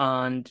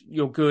 and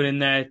you're going in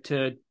there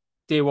to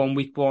day one,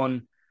 week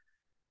one,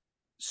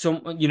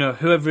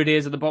 whoever it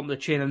is at the bottom of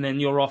the chain, and then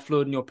you're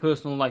offloading your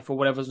personal life or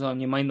whatever's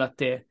on your mind that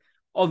day.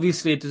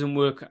 Obviously, it doesn't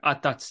work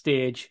at that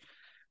stage,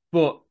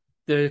 but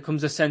there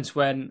comes a sense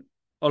when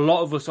a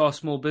lot of us are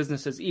small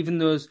businesses, even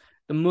those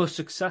the most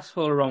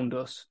successful around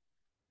us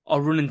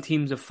are running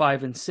teams of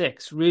 5 and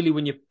 6. Really,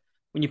 when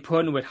you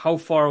put into it, how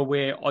far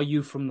away are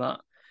you from that?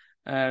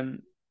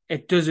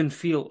 It doesn't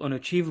feel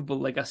unachievable,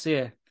 like I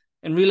say.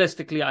 And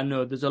realistically, I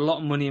know there's a lot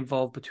of money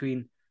involved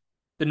between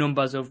the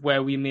numbers of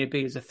where we may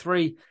be as a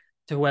 3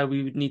 to where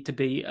we would need to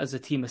be as a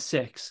team of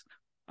six.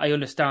 I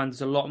understand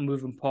there's a lot of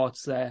moving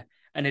parts there,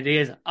 and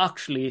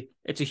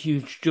it's a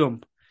huge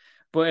jump.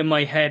 But in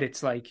my head,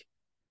 it's like,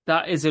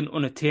 that isn't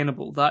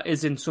unattainable. That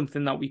isn't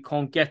something that we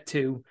can't get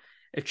to,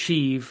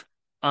 achieve,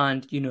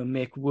 and,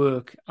 make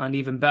work, and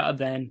even better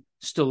then,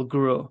 still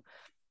grow.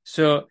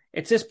 So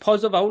it's this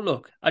positive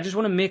outlook. I just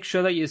want to make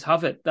sure that you just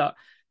have it, that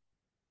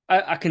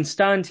I can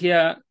stand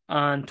here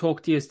and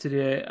talk to you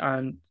today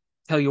and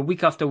tell you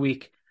week after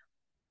week,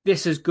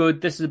 this is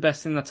good, this is the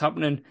best thing that's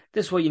happening,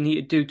 this is what you need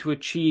to do to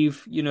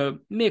achieve,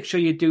 make sure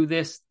you do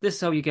this is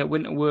how you get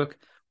winter work,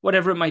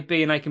 whatever it might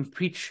be, and I can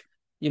preach,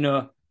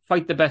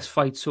 fight the best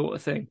fight sort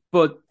of thing.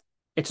 But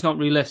it's not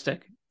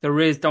realistic. There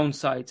is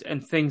downsides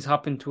and things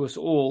happen to us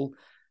all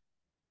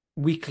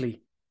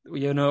weekly.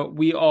 We're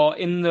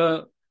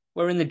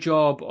in the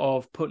job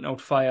of putting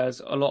out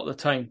fires a lot of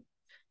the time.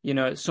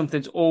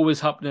 Something's always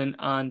happening,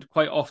 and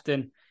quite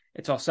often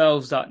it's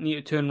ourselves that need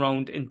to turn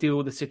around and deal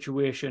with the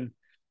situation,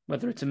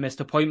 whether it's a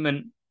missed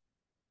appointment,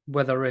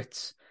 whether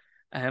it's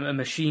a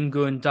machine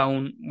going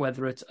down,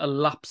 whether it's a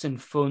lapse in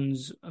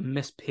funds, a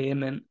missed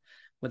payment,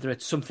 whether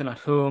it's something at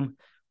home,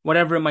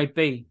 whatever it might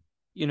be.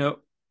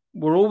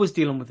 We're always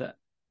dealing with it.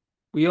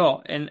 We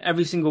are, and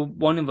every single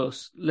one of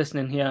us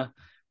listening here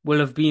will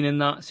have been in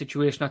that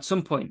situation at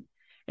some point.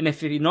 And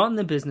if you're not in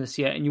the business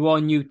yet and you are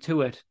new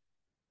to it,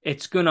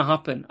 it's going to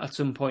happen at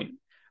some point.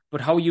 But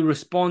how you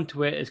respond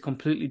to it is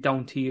completely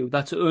down to you.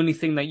 That's the only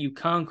thing that you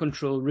can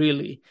control,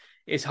 really,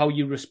 is how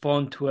you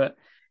respond to it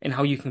and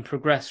how you can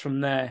progress from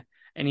there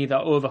and either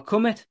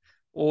overcome it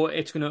or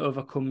it's going to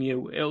overcome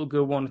you. It'll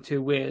go one or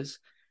two ways.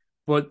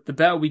 But the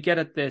better we get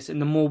at this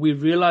and the more we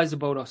realize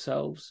about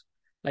ourselves,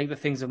 like the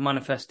things of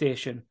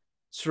manifestation,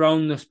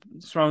 surround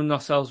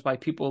ourselves by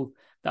people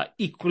that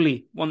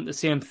equally want the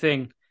same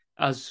thing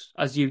as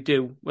you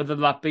do, whether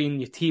that being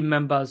your team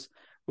members,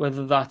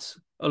 whether that's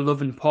a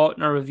loving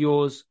partner of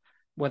yours,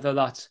 whether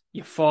that's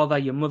your father,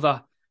 your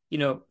mother,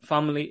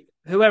 family,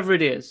 whoever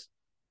it is,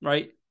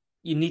 right?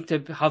 You need to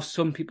have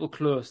some people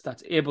close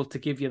that's able to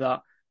give you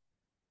that,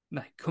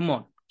 like, come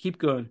on, keep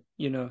going,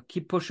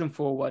 keep pushing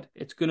forward.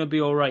 It's going to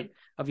be all right.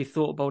 Have you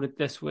thought about it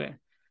this way?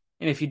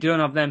 And if you don't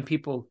have them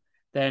people,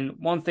 then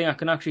one thing I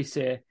can actually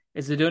say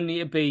is they don't need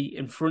to be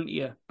in front of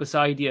you,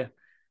 beside you,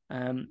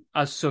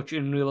 as such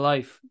in real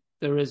life.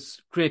 There is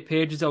great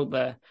pages out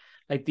there,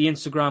 like the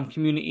Instagram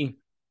community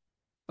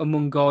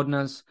among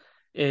gardeners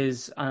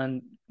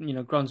and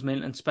grounds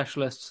maintenance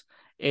specialists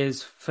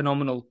is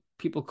phenomenal.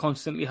 People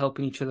constantly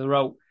helping each other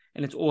out,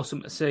 and it's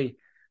awesome to see.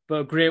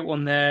 But a great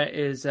one there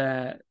is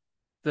the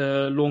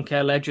Lawn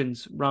Care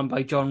Legends, run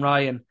by John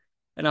Ryan,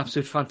 an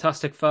absolute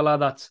fantastic fella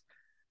that's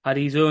had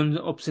his own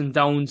ups and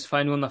downs,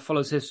 finding one that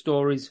follows his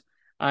stories,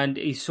 and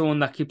he's someone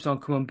that keeps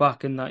on coming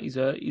back, and that he's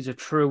a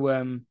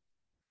true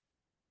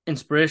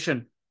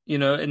inspiration,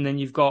 And then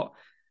you've got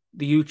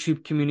the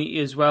YouTube community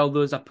as well,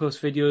 those that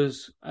post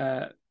videos.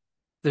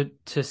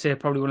 To say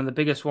probably one of the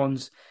biggest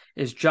ones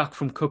is Jack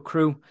from Cook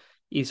Crew.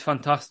 He's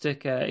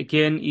fantastic.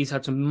 Again, he's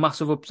had some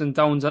massive ups and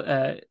downs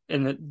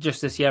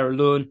just this year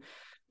alone,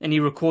 and he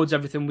records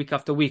everything week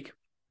after week.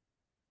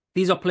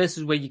 These are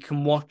places where you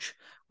can watch,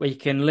 where you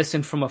can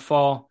listen from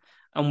afar,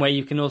 and where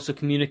you can also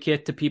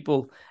communicate to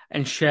people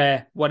and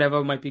share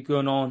whatever might be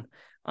going on,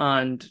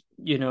 and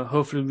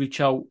hopefully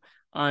reach out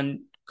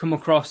and come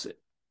across,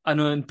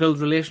 and build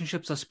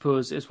relationships, I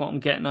suppose, is what I'm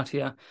getting at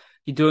here.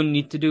 You don't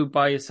need to do it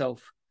by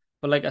yourself.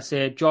 But like I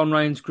said, John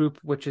Ryan's group,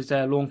 which is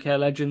Lawn Care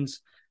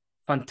Legends,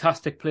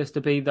 fantastic place to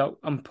be that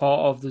I'm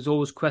part of. There's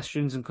always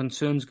questions and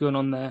concerns going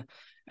on there.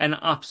 And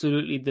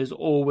absolutely, there's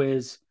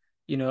always,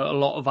 a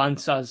lot of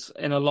answers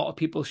and a lot of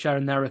people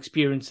sharing their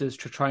experiences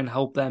to try and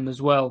help them as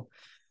well.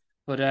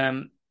 But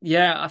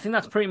I think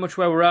that's pretty much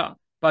where we're at.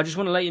 But I just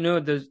want to let you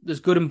know there's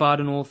good and bad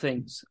in all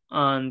things.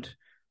 And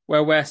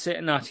where we're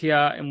sitting at here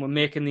and we're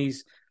making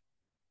these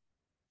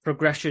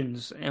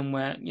progressions and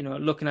we're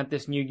looking at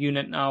this new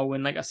unit now,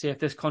 and like I say, if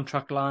this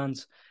contract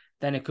lands,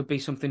 then it could be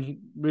something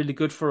really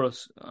good for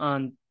us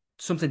and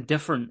something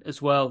different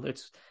as well.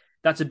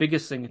 That's the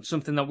biggest thing. It's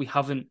something that we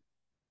haven't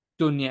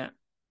done yet.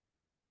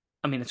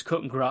 I mean, it's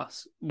cutting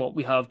grass, what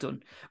we have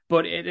done,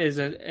 but it is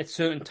a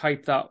certain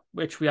type that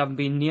which we haven't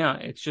been near.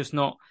 It's just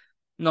not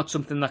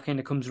something that kind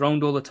of comes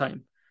around all the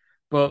time.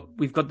 But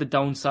we've got the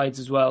downsides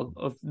as well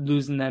of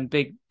losing them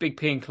big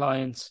paying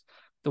clients,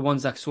 the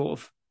ones that sort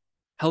of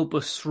help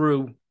us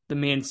through the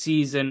main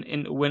season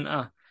into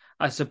winter,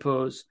 I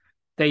suppose.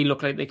 They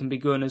look like they can be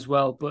going as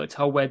well, but it's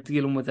how we're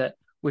dealing with it,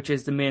 which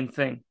is the main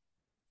thing.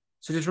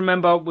 So just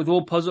remember, with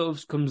all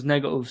positives comes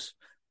negatives,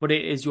 but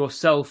it is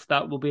yourself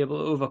that will be able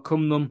to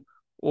overcome them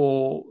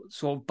or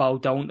sort of bow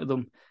down to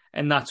them.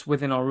 And that's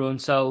within our own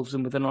selves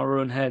and within our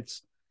own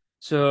heads.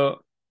 So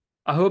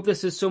I hope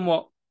this has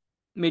somewhat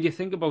made you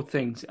think about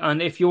things.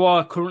 And if you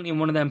are currently in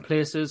one of them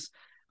places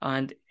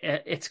and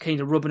it's kind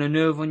of rubbing a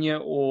nerve on you,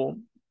 or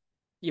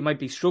you might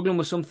be struggling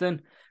with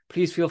something,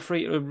 please feel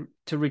free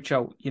to reach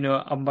out.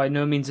 I'm by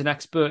no means an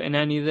expert in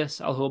any of this.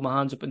 I'll hold my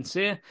hands up and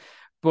say,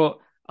 but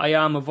I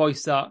am a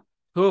voice that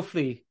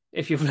hopefully,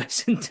 if you've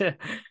listened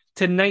to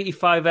to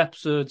 95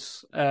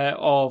 episodes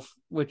of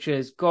which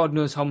is God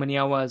knows how many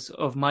hours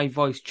of my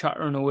voice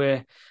chattering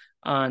away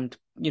and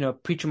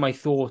preaching my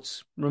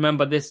thoughts.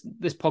 Remember, this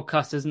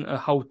podcast isn't a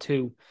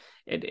how-to.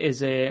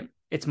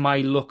 It's my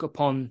look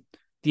upon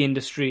the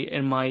industry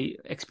and my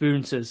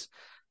experiences.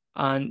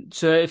 And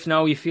so if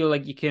now you feel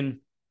like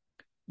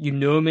you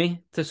know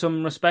me to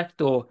some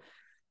respect, or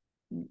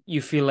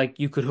you feel like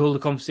you could hold a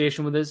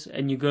conversation with us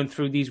and you're going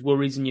through these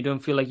worries and you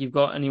don't feel like you've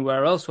got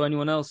anywhere else or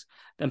anyone else,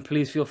 then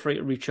please feel free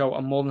to reach out.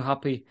 I'm more than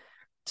happy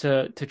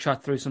to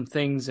chat through some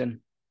things and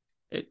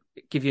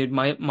give you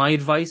my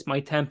advice, my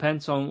 10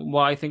 pence on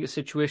what I think a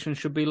situation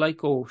should be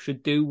like or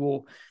should do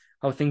or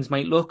how things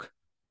might look.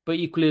 But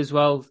equally as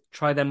well,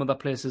 try them other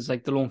places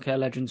like the Lawn Care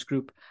Legends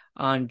group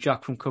and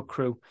Jack from Cook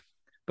Crew.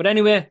 But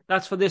anyway,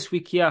 that's for this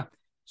week here.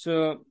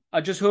 So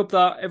I just hope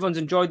that everyone's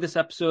enjoyed this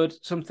episode.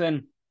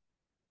 Something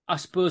I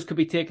suppose could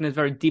be taken as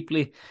very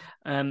deeply,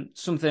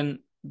 something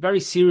very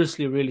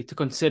seriously really to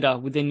consider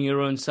within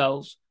your own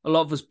selves. A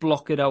lot of us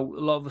block it out. A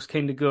lot of us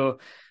kind of go,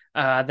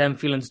 them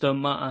feelings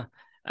don't matter.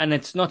 And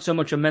it's not so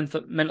much a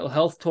mental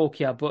health talk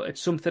here, but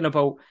it's something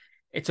about,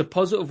 it's a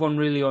positive one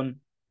really, on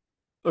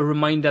a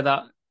reminder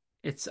that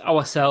it's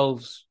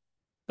ourselves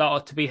that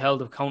are to be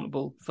held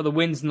accountable for the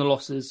wins and the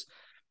losses.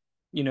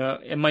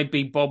 It might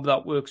be Bob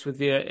that works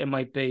with you. It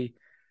might be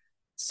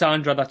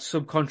Sandra that's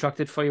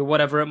subcontracted for you,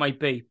 whatever it might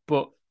be.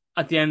 But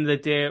at the end of the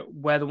day,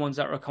 we're the ones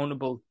that are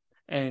accountable.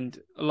 And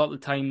a lot of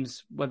the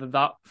times, whether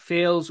that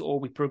fails or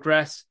we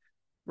progress,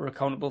 we're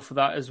accountable for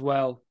that as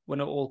well when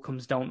it all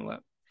comes down to it.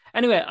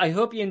 Anyway, I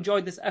hope you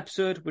enjoyed this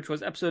episode, which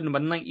was episode number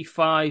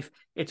 95.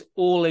 It's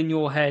all in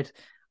your head.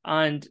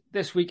 And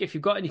this week, if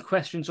you've got any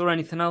questions or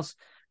anything else,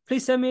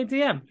 please send me a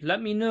DM.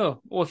 Let me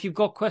know. Or if you've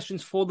got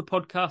questions for the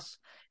podcast,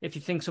 if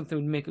you think something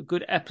would make a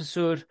good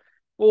episode,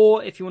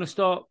 or if you want to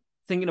start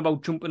thinking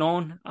about jumping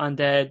on and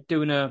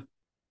doing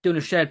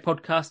a shared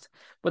podcast,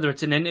 whether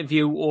it's an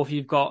interview or if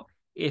you've got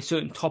a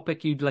certain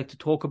topic you'd like to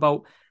talk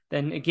about,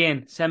 then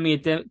again, send me a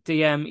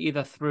DM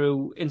either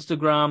through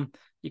Instagram,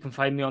 you can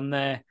find me on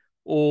there,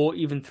 or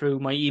even through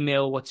my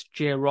email, what's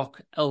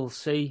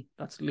jrocklc,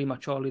 that's Lima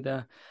Charlie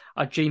there,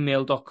 at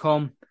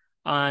gmail.com,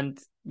 and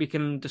we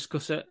can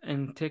discuss it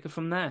and take it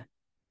from there.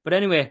 But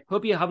anyway,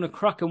 hope you're having a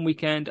cracking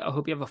weekend. I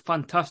hope you have a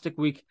fantastic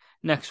week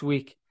next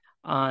week,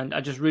 and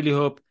I just really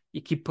hope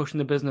you keep pushing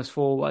the business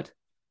forward.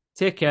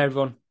 Take care,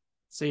 everyone.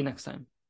 See you next time.